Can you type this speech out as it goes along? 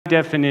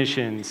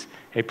definitions,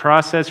 a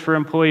process for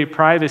employee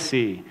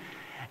privacy,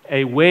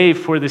 a way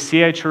for the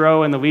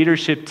CHRO and the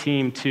leadership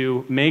team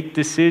to make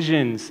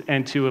decisions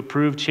and to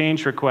approve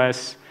change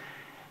requests,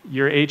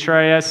 your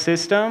HRIS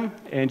system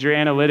and your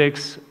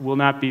analytics will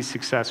not be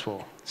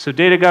successful. So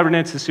data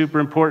governance is super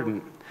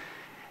important.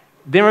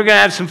 Then we're going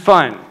to have some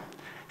fun.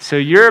 So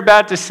you're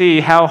about to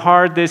see how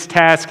hard this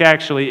task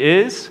actually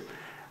is.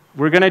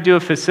 We're going to do a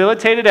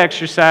facilitated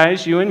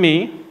exercise, you and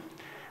me,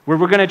 where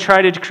we're going to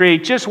try to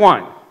create just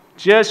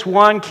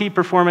one key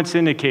performance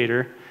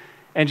indicator,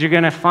 and you're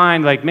going to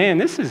find, like, man,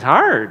 this is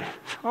hard.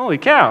 Holy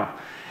cow.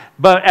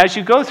 But as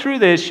you go through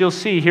this, you'll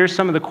see here's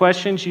some of the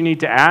questions you need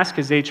to ask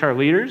as HR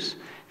leaders.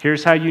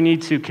 Here's how you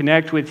need to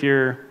connect with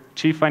your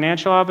chief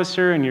financial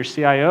officer and your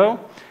CIO.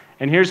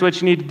 And here's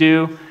what you need to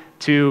do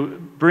to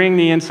bring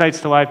the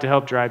insights to life to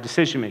help drive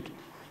decision making.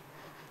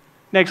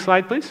 Next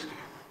slide, please.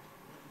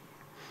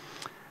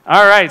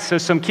 All right, so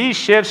some key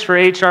shifts for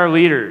HR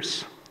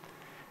leaders.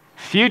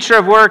 Future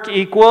of work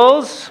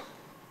equals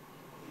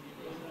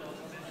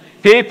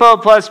people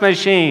plus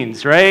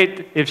machines,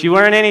 right? If you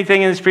learn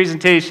anything in this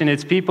presentation,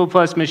 it's people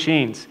plus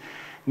machines.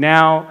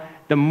 Now,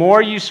 the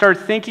more you start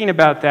thinking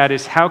about that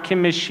is how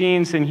can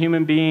machines and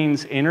human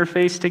beings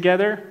interface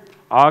together,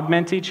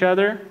 augment each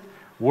other,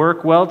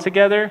 work well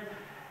together,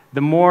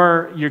 the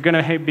more you're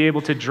going to be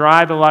able to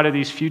drive a lot of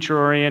these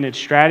future-oriented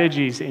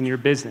strategies in your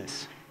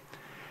business.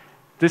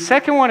 The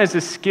second one is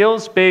a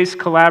skills-based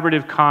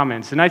collaborative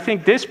commons, and I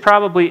think this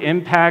probably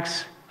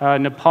impacts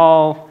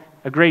Nepal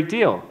a great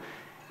deal,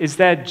 is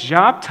that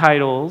job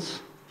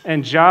titles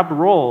and job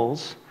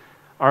roles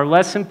are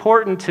less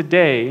important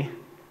today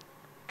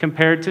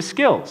compared to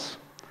skills.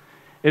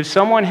 If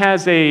someone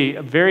has a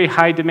very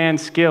high-demand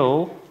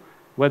skill,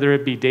 whether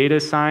it be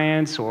data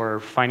science or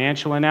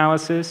financial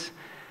analysis,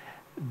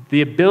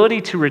 the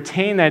ability to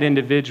retain that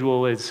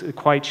individual is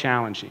quite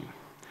challenging.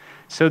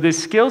 So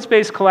this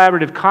skills-based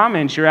collaborative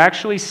commons, you're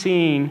actually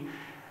seeing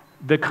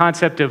the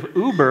concept of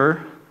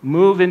Uber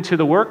move into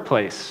the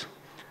workplace,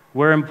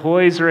 where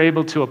employees are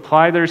able to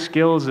apply their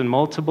skills in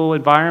multiple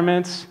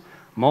environments,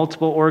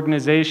 multiple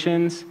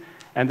organizations,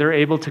 and they're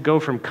able to go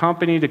from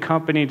company to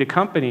company to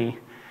company.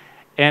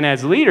 And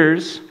as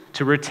leaders,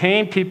 to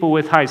retain people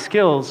with high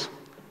skills,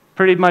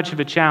 pretty much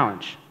of a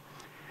challenge.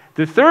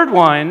 The third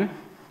one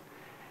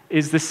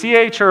is the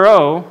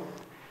CHRO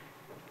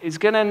is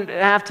going to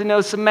have to know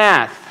some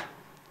math.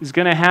 Is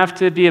going to have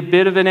to be a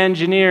bit of an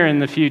engineer in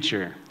the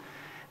future.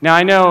 Now,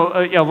 I know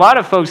a lot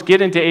of folks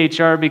get into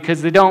HR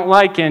because they don't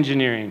like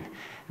engineering.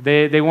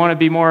 They want to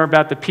be more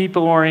about the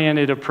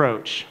people-oriented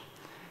approach,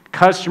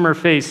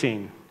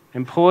 customer-facing,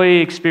 employee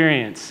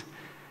experience.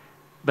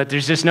 But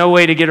there's just no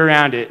way to get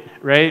around it,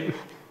 right?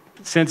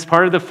 Since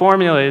part of the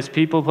formula is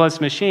people plus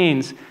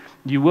machines,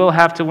 you will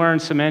have to learn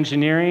some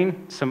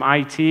engineering, some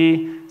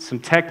IT, some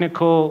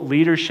technical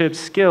leadership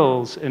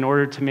skills in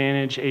order to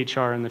manage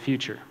HR in the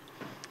future.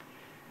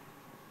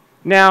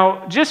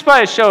 Now, just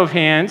by a show of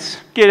hands,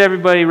 get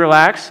everybody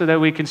relaxed so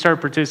that we can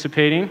start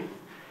participating.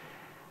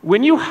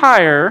 When you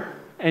hire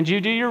and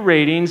you do your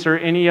ratings or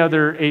any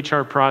other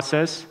HR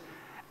process,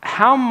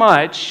 how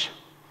much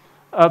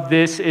of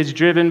this is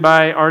driven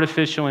by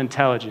artificial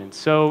intelligence?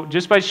 So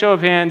just by show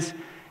of hands,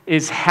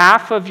 is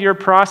half of your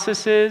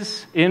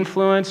processes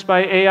influenced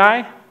by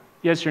AI?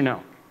 Yes or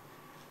no?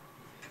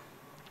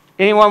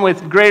 Anyone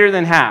with greater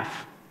than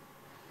half?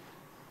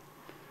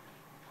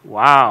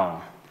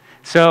 Wow.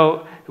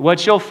 So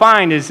what you'll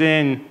find is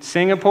in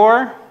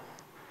Singapore,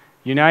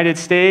 United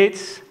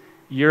States,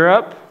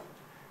 Europe,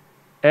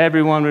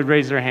 everyone would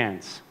raise their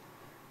hands.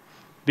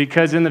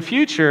 Because in the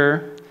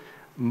future,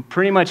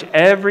 pretty much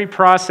every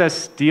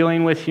process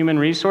dealing with human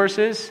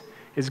resources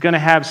is going to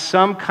have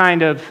some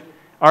kind of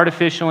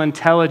artificial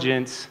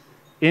intelligence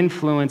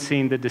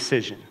influencing the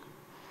decision.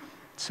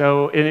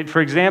 So,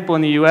 for example,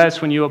 in the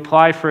US, when you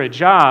apply for a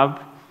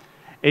job,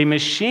 a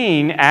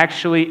machine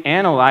actually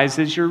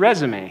analyzes your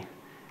resume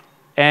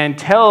and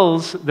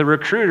tells the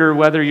recruiter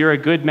whether you're a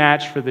good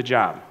match for the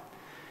job.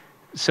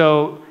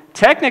 So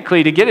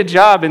technically, to get a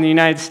job in the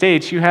United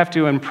States, you have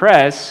to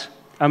impress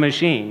a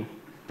machine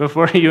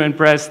before you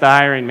impress the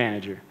hiring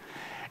manager.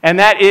 And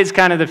that is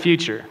kind of the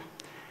future.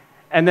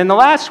 And then the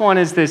last one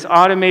is this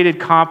automated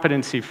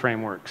competency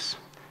frameworks.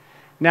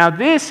 Now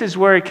this is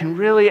where it can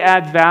really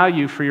add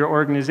value for your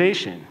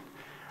organization.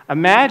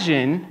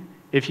 Imagine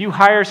if you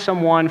hire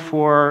someone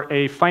for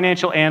a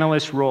financial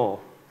analyst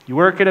role. You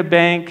work at a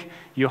bank,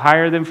 you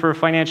hire them for a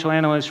financial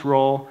analyst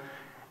role,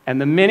 and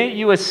the minute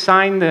you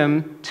assign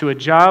them to a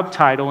job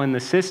title in the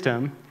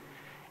system,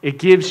 it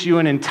gives you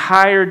an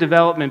entire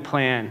development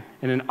plan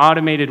in an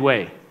automated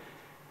way.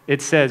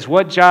 It says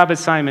what job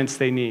assignments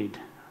they need,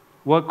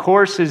 what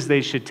courses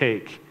they should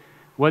take,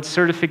 what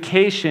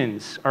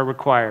certifications are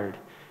required,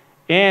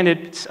 and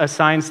it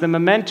assigns them a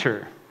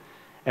mentor,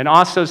 and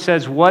also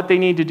says what they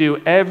need to do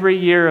every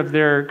year of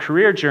their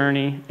career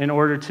journey in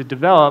order to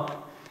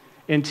develop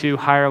into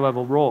higher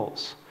level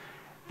roles.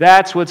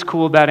 That's what's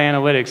cool about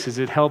analytics, is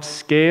it helps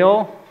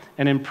scale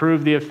and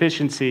improve the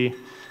efficiency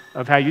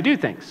of how you do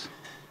things.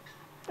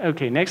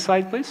 Okay, next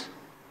slide, please.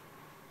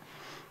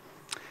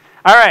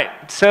 All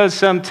right, so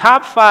some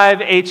top 5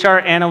 HR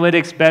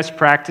analytics best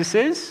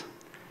practices.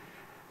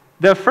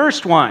 The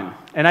first one,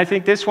 and I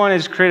think this one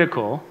is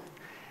critical,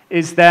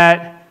 is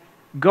that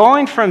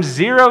going from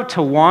 0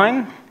 to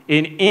 1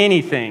 in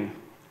anything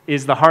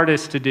is the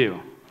hardest to do,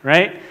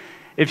 right?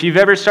 If you've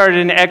ever started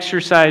an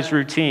exercise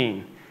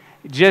routine,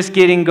 just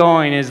getting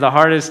going is the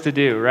hardest to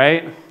do,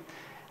 right?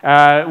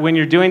 When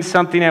you're doing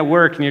something at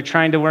work and you're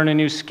trying to learn a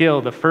new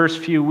skill, the first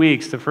few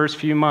weeks, the first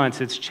few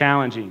months, it's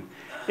challenging.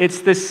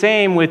 It's the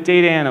same with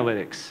data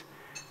analytics.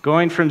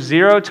 Going from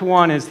 0 to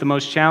 1 is the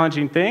most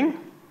challenging thing.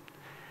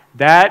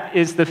 That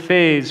is the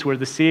phase where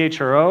the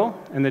CHRO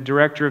and the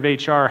director of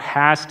HR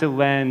has to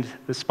lend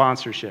the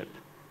sponsorship.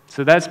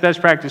 So that's best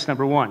practice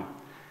number 1.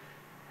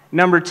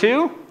 Number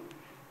 2,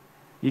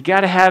 you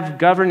got to have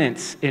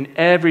governance in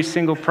every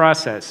single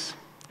process.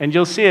 And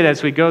you'll see it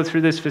as we go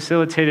through this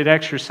facilitated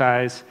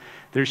exercise.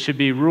 There should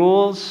be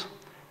rules,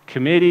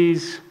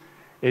 committees.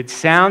 It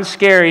sounds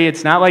scary.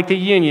 It's not like the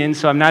union,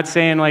 so I'm not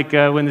saying like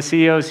when the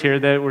CEO's here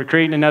that we're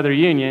creating another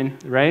union,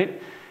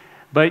 right?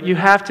 But you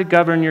have to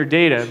govern your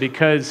data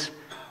because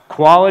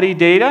quality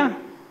data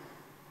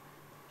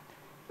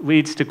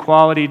leads to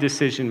quality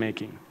decision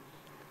making.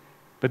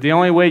 But the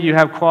only way you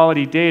have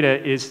quality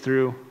data is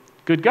through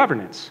good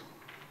governance.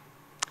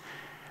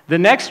 The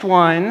next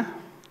one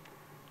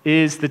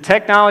is the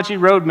technology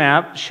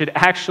roadmap should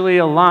actually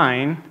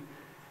align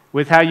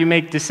with how you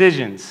make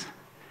decisions.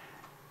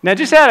 Now,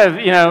 just out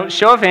of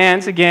show of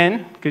hands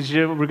again, because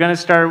we're going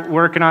to start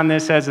working on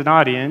this as an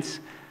audience.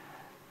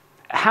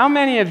 How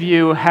many of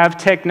you have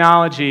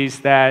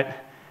technologies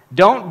that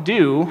don't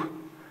do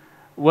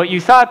what you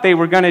thought they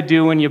were going to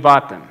do when you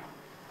bought them?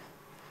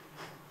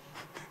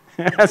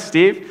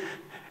 Steve?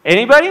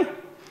 Anybody?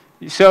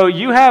 So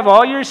you have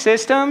all your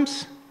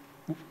systems.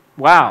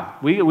 Wow,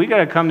 we got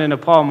to come to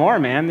Nepal more,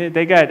 man.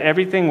 They got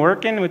everything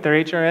working with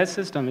their HRS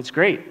system. It's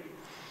great.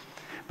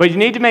 But you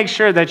need to make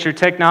sure that your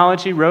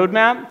technology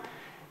roadmap,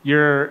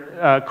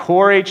 your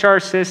core HR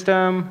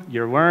system,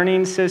 your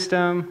learning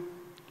system,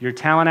 your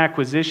talent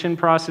acquisition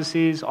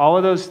processes, all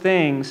of those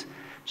things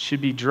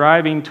should be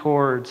driving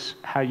towards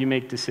how you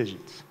make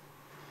decisions.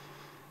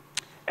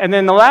 And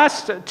then the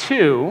last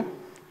 2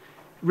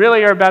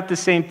 really are about the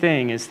same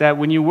thing, is that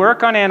when you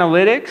work on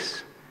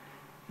analytics,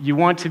 you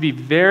want to be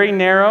very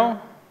narrow,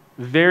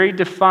 very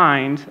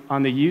defined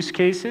on the use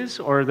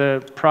cases or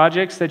the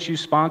projects that you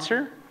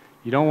sponsor.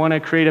 You don't want to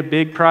create a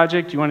big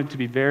project. You want it to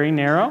be very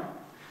narrow.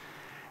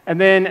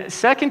 And then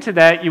second to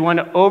that, you want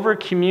to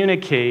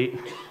over-communicate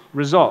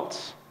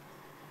results.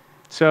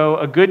 So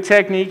a good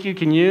technique you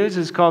can use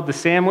is called the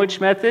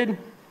sandwich method.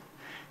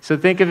 So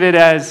think of it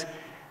as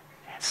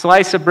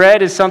slice of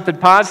bread is something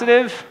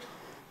positive.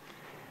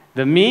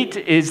 The meat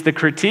is the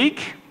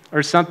critique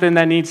or something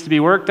that needs to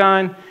be worked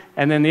on.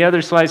 And then the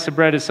other slice of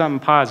bread is something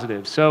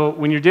positive. So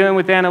when you're dealing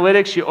with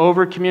analytics, you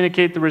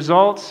over-communicate the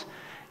results.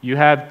 You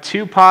have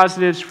 2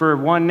 positives for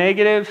 1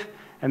 negative,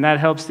 and that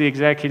helps the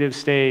executive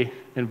stay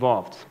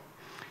involved.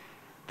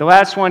 The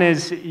last one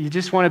is you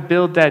just want to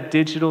build that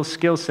digital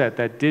skill set,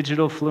 that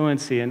digital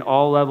fluency in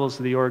all levels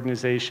of the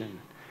organization.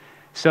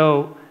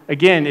 So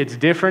again, it's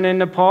different in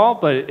Nepal,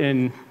 but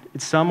in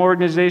some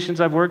organizations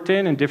I've worked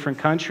in different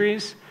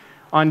countries,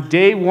 on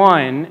day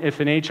 1, if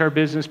an HR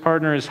business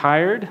partner is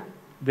hired,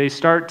 they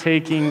start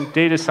taking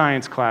data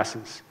science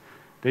classes.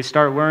 They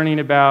start learning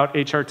about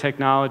HR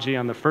technology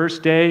on the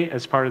first day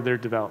as part of their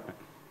development.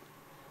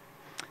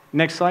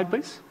 Next slide,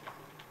 please.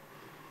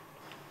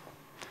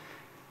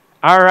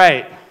 All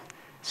right.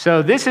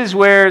 So this is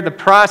where the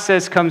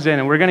process comes in,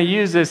 and we're going to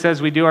use this as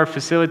we do our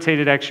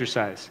facilitated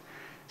exercise.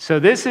 So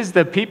this is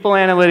the people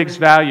analytics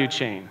value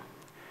chain.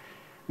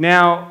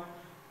 Now,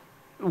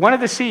 one of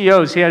the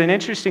CEOs, he had an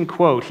interesting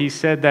quote. He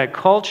said that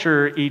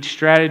culture eats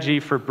strategy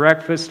for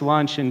breakfast,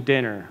 lunch, and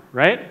dinner,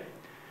 right?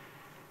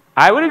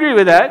 I would agree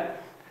with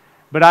that,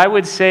 but I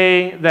would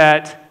say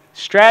that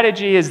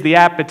strategy is the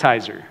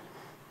appetizer.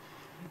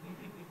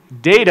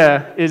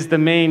 Data is the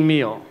main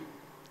meal,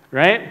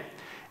 right?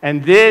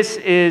 And this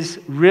is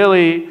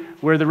really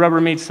where the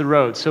rubber meets the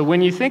road. So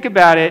when you think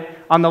about it,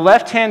 on the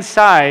left-hand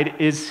side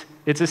it's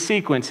a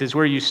sequence, is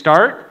where you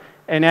start,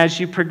 and as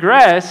you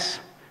progress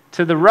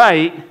to the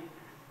right,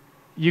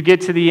 you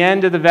get to the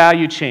end of the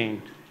value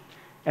chain,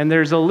 and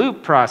there's a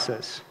loop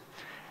process.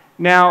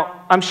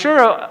 Now, I'm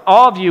sure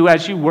all of you,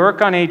 as you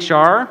work on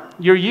HR,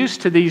 you're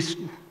used to these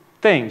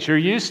things. You're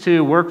used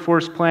to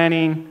workforce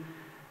planning,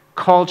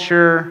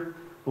 culture,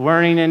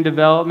 learning and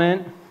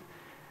development.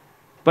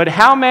 But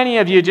how many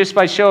of you, just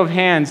by show of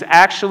hands,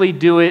 actually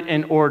do it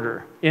in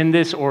order, in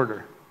this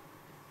order?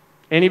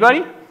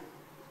 Anybody?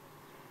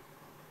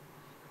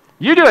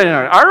 You do it in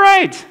order. All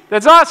right,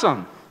 that's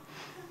awesome.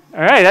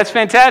 All right, that's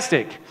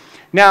fantastic.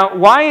 Now,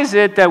 why is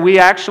it that we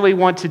actually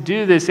want to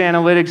do this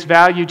analytics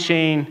value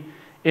chain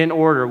in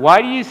order?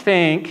 Why do you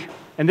think,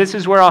 and this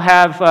is where I'll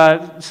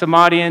have some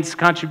audience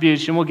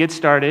contribution, we'll get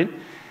started.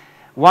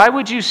 Why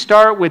would you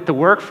start with the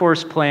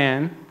workforce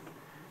plan,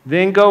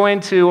 then go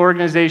into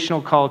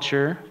organizational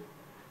culture,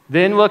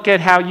 then look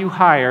at how you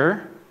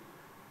hire,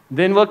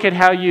 then look at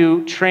how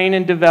you train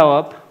and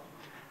develop,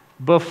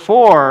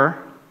 before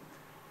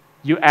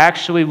you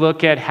actually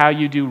look at how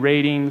you do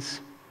ratings,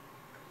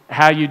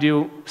 how you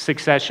do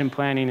succession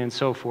planning, and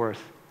so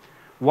forth.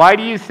 Why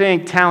do you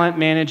think talent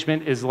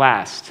management is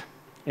last?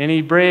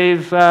 Any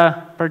brave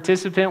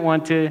participant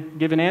want to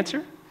give an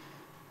answer?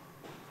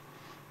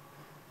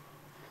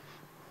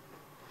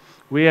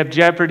 We have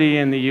Jeopardy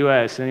in the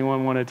US.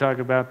 Anyone want to talk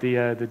about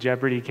the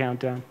Jeopardy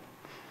countdown?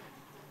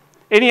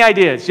 Any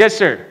ideas? Yes,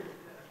 sir.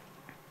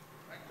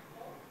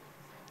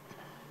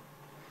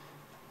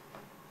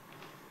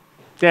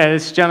 Yeah,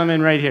 this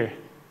gentleman right here.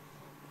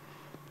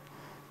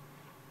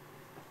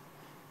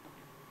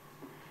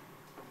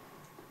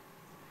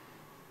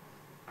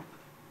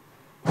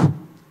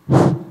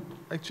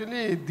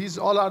 Actually, these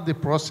all are the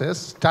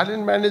process.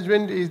 Talent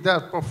management is the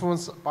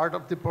performance part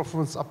of the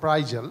performance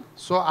appraisal.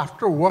 So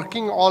after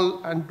working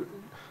all and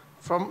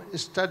from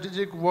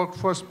strategic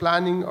workforce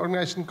planning,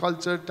 organization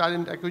culture,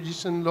 talent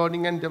acquisition,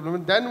 learning and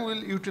development, then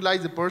we'll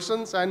utilize the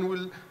persons and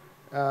we'll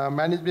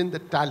management the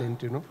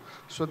talent, you know.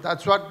 So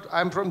that's what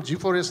I'm from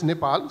G4S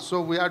Nepal.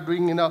 So we are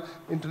doing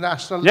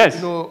international,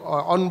 yes,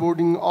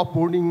 onboarding,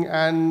 offboarding,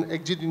 and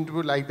exit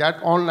interview like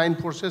that. Online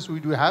process we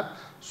do have.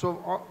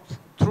 So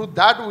through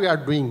that we are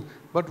doing,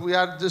 but we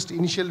are just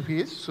initial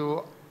phase.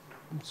 So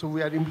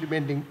we are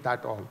implementing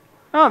that all.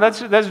 Oh, that's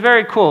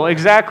very cool.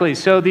 Exactly.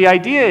 So the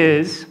idea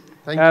is,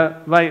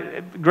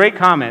 great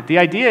comment. The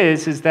idea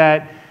is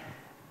that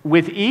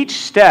with each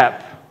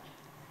step,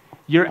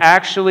 you're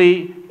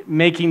actually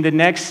making the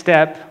next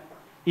step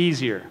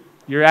easier.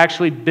 You're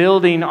actually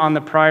building on the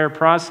prior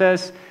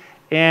process,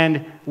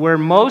 and where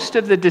most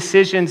of the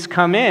decisions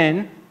come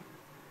in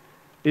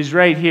is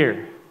right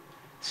here.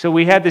 So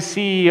we had the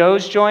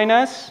CEOs join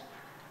us.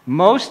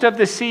 Most of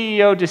the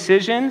CEO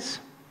decisions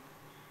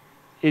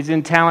is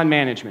in talent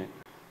management.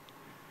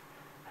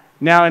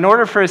 Now, in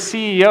order for a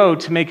CEO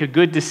to make a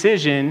good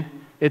decision,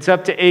 it's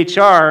up to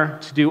HR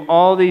to do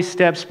all these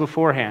steps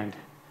beforehand,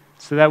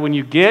 so that when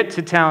you get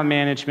to talent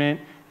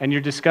management and you're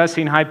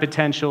discussing high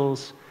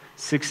potentials,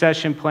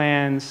 succession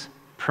plans,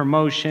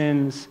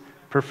 promotions,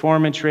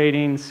 performance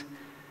ratings,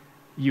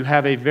 you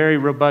have a very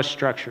robust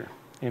structure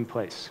in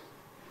place.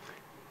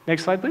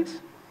 Next slide, please.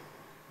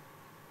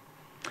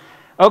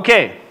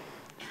 Okay,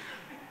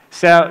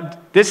 so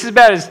this is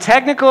about as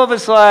technical of a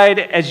slide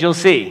as you'll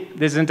see,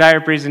 this entire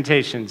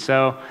presentation.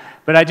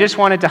 But I just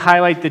wanted to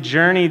highlight the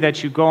journey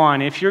that you go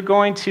on. If you're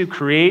going to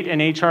create an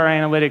HR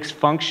analytics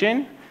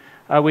function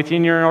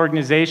within your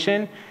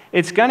organization,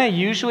 it's going to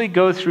usually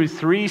go through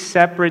 3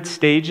 separate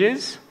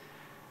stages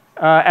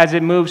as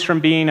it moves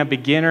from being a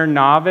beginner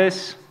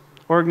novice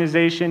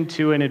organization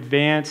to an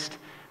advanced,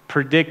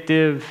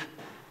 predictive,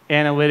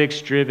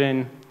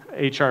 analytics-driven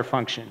HR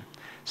function.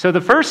 So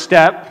the first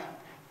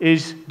step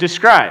is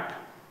describe.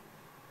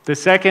 The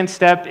second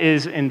step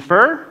is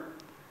infer.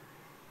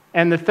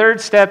 And the third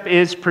step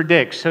is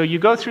predict. So you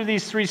go through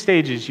these 3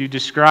 stages. You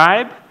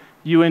describe,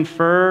 you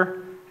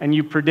infer, and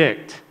you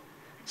predict.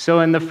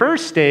 So in the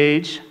first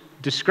stage,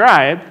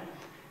 describe,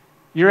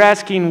 you're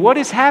asking what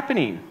is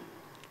happening?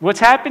 What's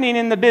happening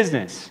in the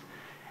business?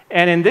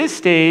 And in this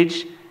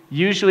stage,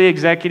 usually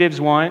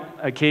executives want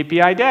a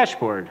KPI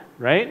dashboard,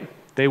 right?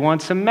 They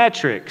want some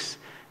metrics.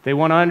 They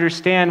want to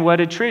understand what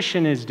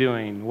attrition is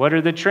doing, what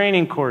are the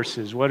training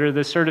courses, what are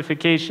the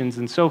certifications,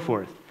 and so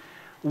forth.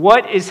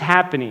 What is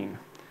happening?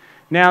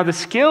 Now, the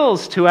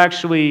skills to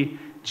actually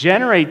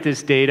generate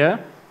this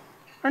data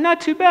are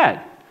not too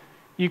bad.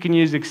 You can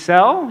use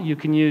Excel, you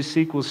can use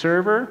SQL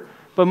Server,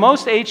 but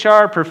most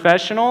HR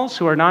professionals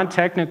who are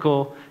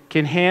non-technical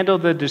can handle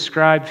the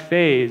described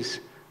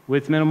phase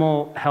with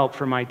minimal help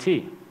from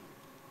IT.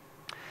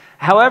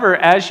 However,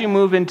 as you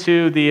move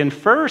into the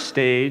infer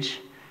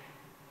stage,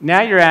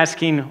 now you're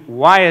asking,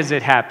 why is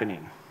it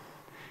happening?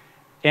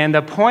 And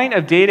the point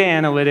of data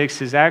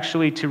analytics is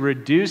actually to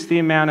reduce the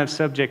amount of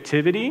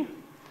subjectivity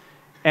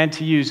and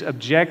to use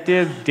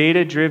objective,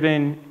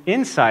 data-driven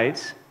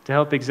insights to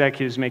help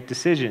executives make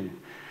decisions.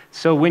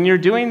 So when you're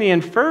doing the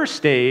infer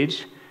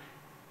stage,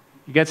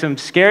 you get some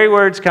scary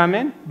words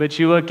coming, but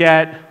you look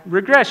at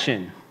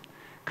regression,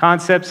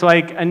 concepts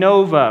like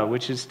ANOVA,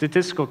 which is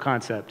statistical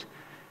concept,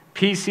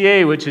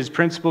 PCA, which is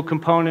principal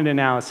component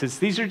analysis.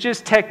 These are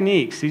just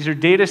techniques. These are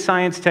data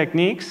science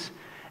techniques.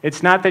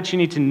 It's not that you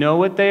need to know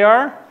what they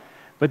are,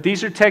 but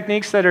these are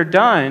techniques that are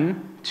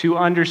done to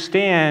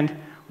understand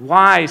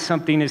why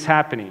something is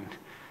happening.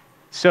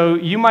 So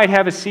you might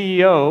have a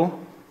CEO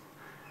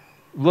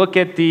look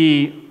at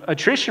the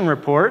attrition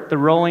report, the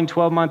rolling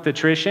 12-month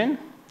attrition,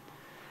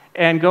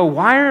 and go,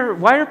 why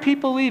are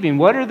people leaving?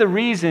 What are the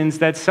reasons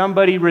that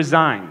somebody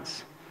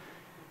resigns?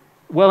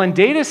 Well, in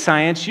data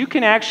science, you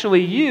can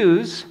actually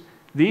use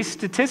these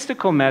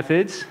statistical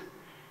methods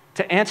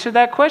to answer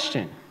that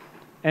question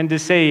and to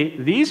say,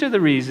 these are the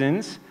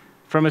reasons,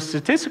 from a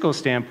statistical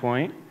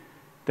standpoint,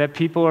 that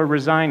people are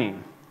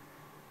resigning.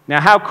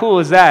 Now, how cool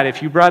is that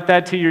if you brought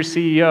that to your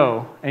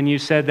CEO and you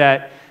said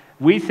that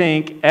we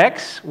think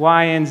X,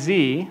 Y, and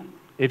Z,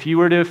 if you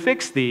were to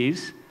fix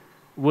these,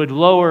 would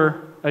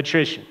lower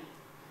attrition?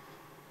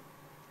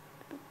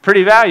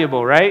 Pretty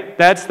valuable, right?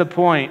 That's the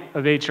point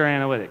of HR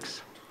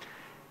analytics.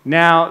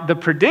 Now, the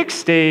predict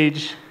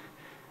stage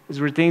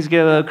is where things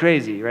get a little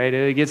crazy, right?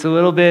 It gets a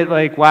little bit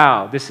like,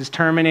 wow, this is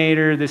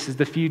Terminator, this is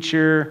the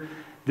future,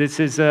 this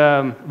is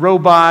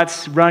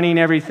robots running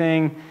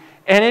everything.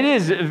 And it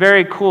is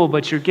very cool,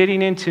 but you're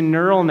getting into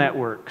neural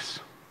networks.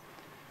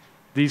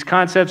 These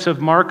concepts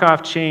of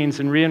Markov chains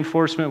and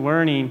reinforcement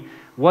learning,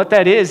 what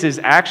that is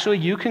actually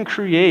you can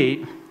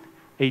create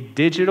a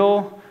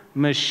digital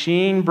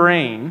machine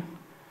brain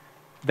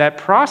that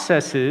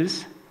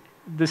processes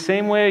the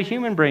same way a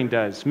human brain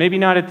does. Maybe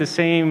not at the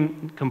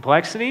same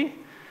complexity,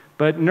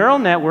 but neural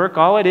network,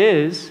 all it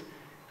is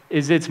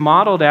it's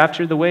modeled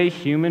after the way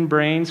human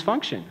brains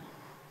function.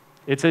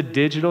 It's a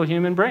digital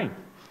human brain.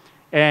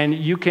 And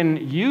you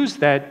can use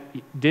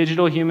that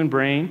digital human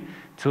brain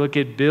to look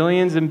at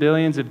billions and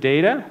billions of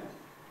data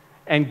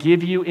and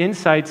give you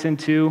insights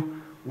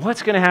into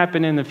what's going to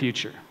happen in the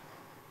future.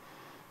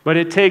 But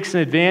it takes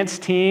an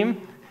advanced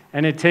team,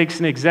 and it takes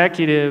an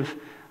executive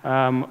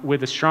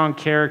with a strong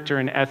character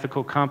and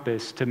ethical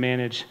compass to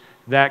manage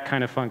that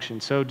kind of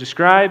function. So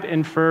describe,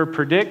 infer,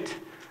 predict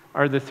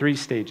are the 3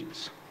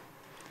 stages.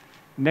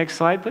 Next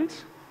slide,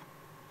 please.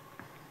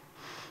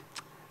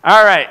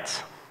 All right.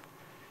 Does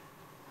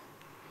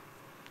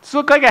this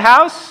look like a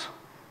house?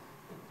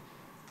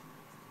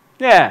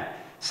 Yeah.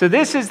 So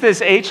this is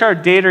this HR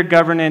data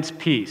governance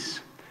piece.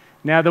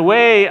 Now, the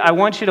way I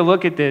want you to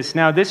look at this,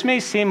 now this may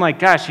seem like,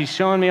 gosh, he's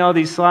showing me all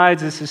these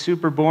slides, this is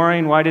super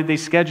boring, why did they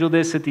schedule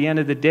this at the end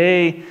of the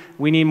day?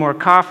 We need more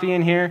coffee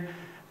in here.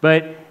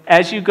 But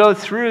as you go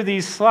through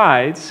these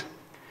slides,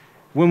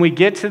 when we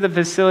get to the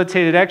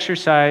facilitated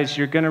exercise,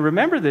 you're going to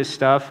remember this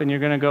stuff and you're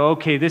going to go,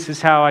 okay, this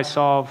is how I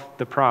solve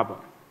the problem.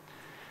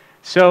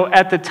 So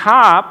at the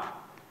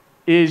top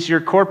is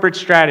your corporate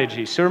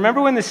strategy. So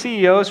remember when the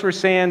CEOs were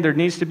saying there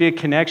needs to be a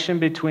connection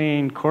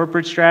between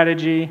corporate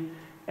strategy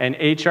and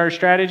HR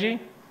strategy?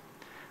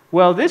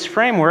 Well, this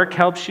framework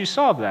helps you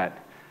solve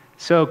that.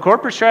 So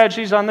corporate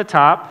strategy is on the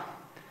top.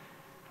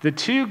 The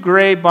 2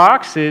 gray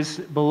boxes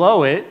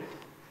below it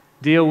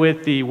deal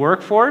with the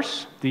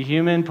workforce, the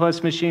human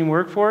plus machine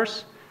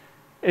workforce,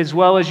 as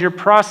well as your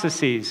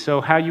processes,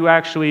 so how you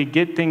actually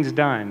get things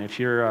done. If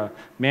you're a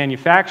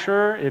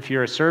manufacturer, if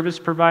you're a service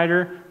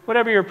provider,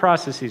 whatever your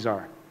processes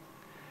are.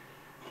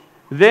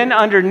 Then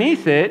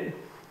underneath it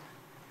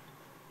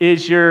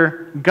is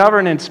your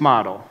governance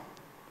model.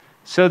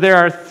 So there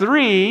are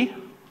 3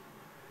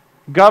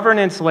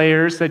 governance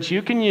layers that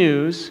you can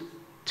use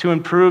to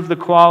improve the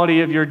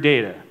quality of your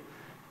data.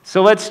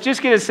 So let's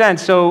just get a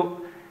sense.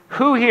 So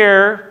who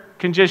here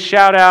can just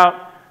shout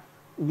out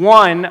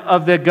one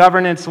of the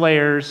governance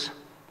layers,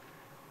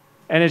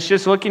 and it's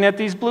just looking at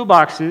these blue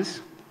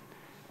boxes,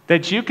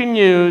 that you can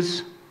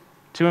use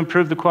to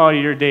improve the quality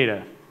of your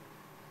data?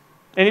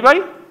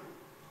 Anybody?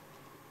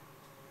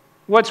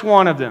 What's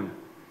one of them?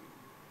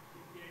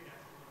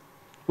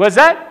 What's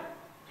that?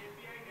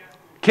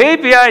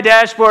 KPI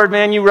dashboard,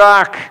 man, you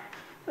rock.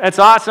 That's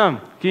awesome.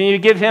 Can you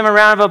give him a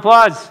round of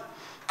applause?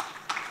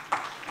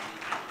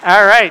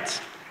 All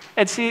right.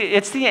 And see,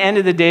 it's the end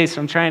of the day,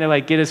 so I'm trying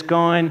to get us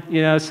going,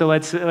 so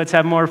let's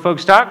have more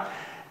folks talk.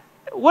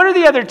 What are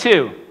the other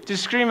 2?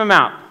 Just scream them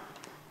out.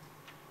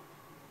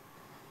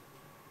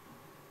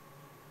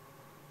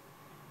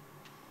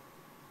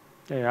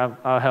 There,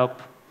 I'll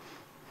help.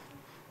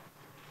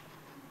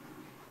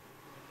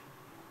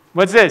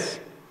 What's this?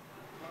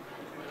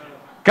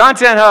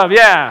 Content Hub,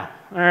 yeah.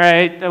 All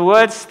right,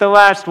 what's the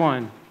last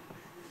one?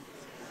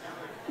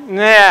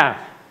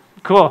 Yeah,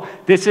 cool.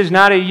 This is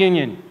not a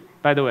union,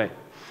 by the way.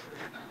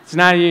 It's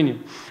not a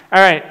union.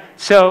 All right,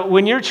 so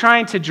when you're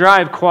trying to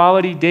drive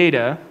quality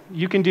data,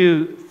 you can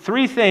do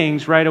 3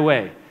 things right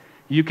away.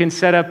 You can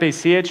set up a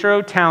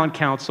CHRO talent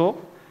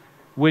council,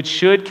 which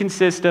should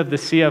consist of the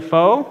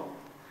CFO,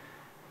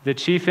 the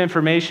Chief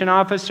Information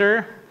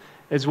Officer,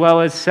 as well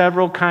as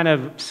several kind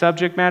of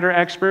subject matter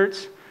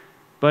experts.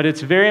 But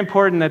it's very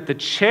important that the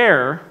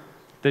chair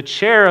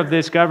of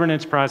this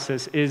governance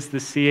process is the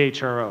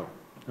CHRO,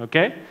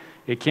 okay?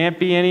 It can't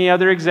be any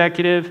other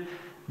executive.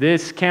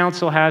 This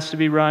council has to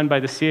be run by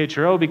the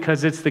CHRO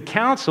because it's the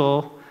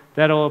council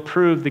that'll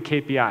approve the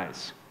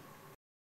KPIs.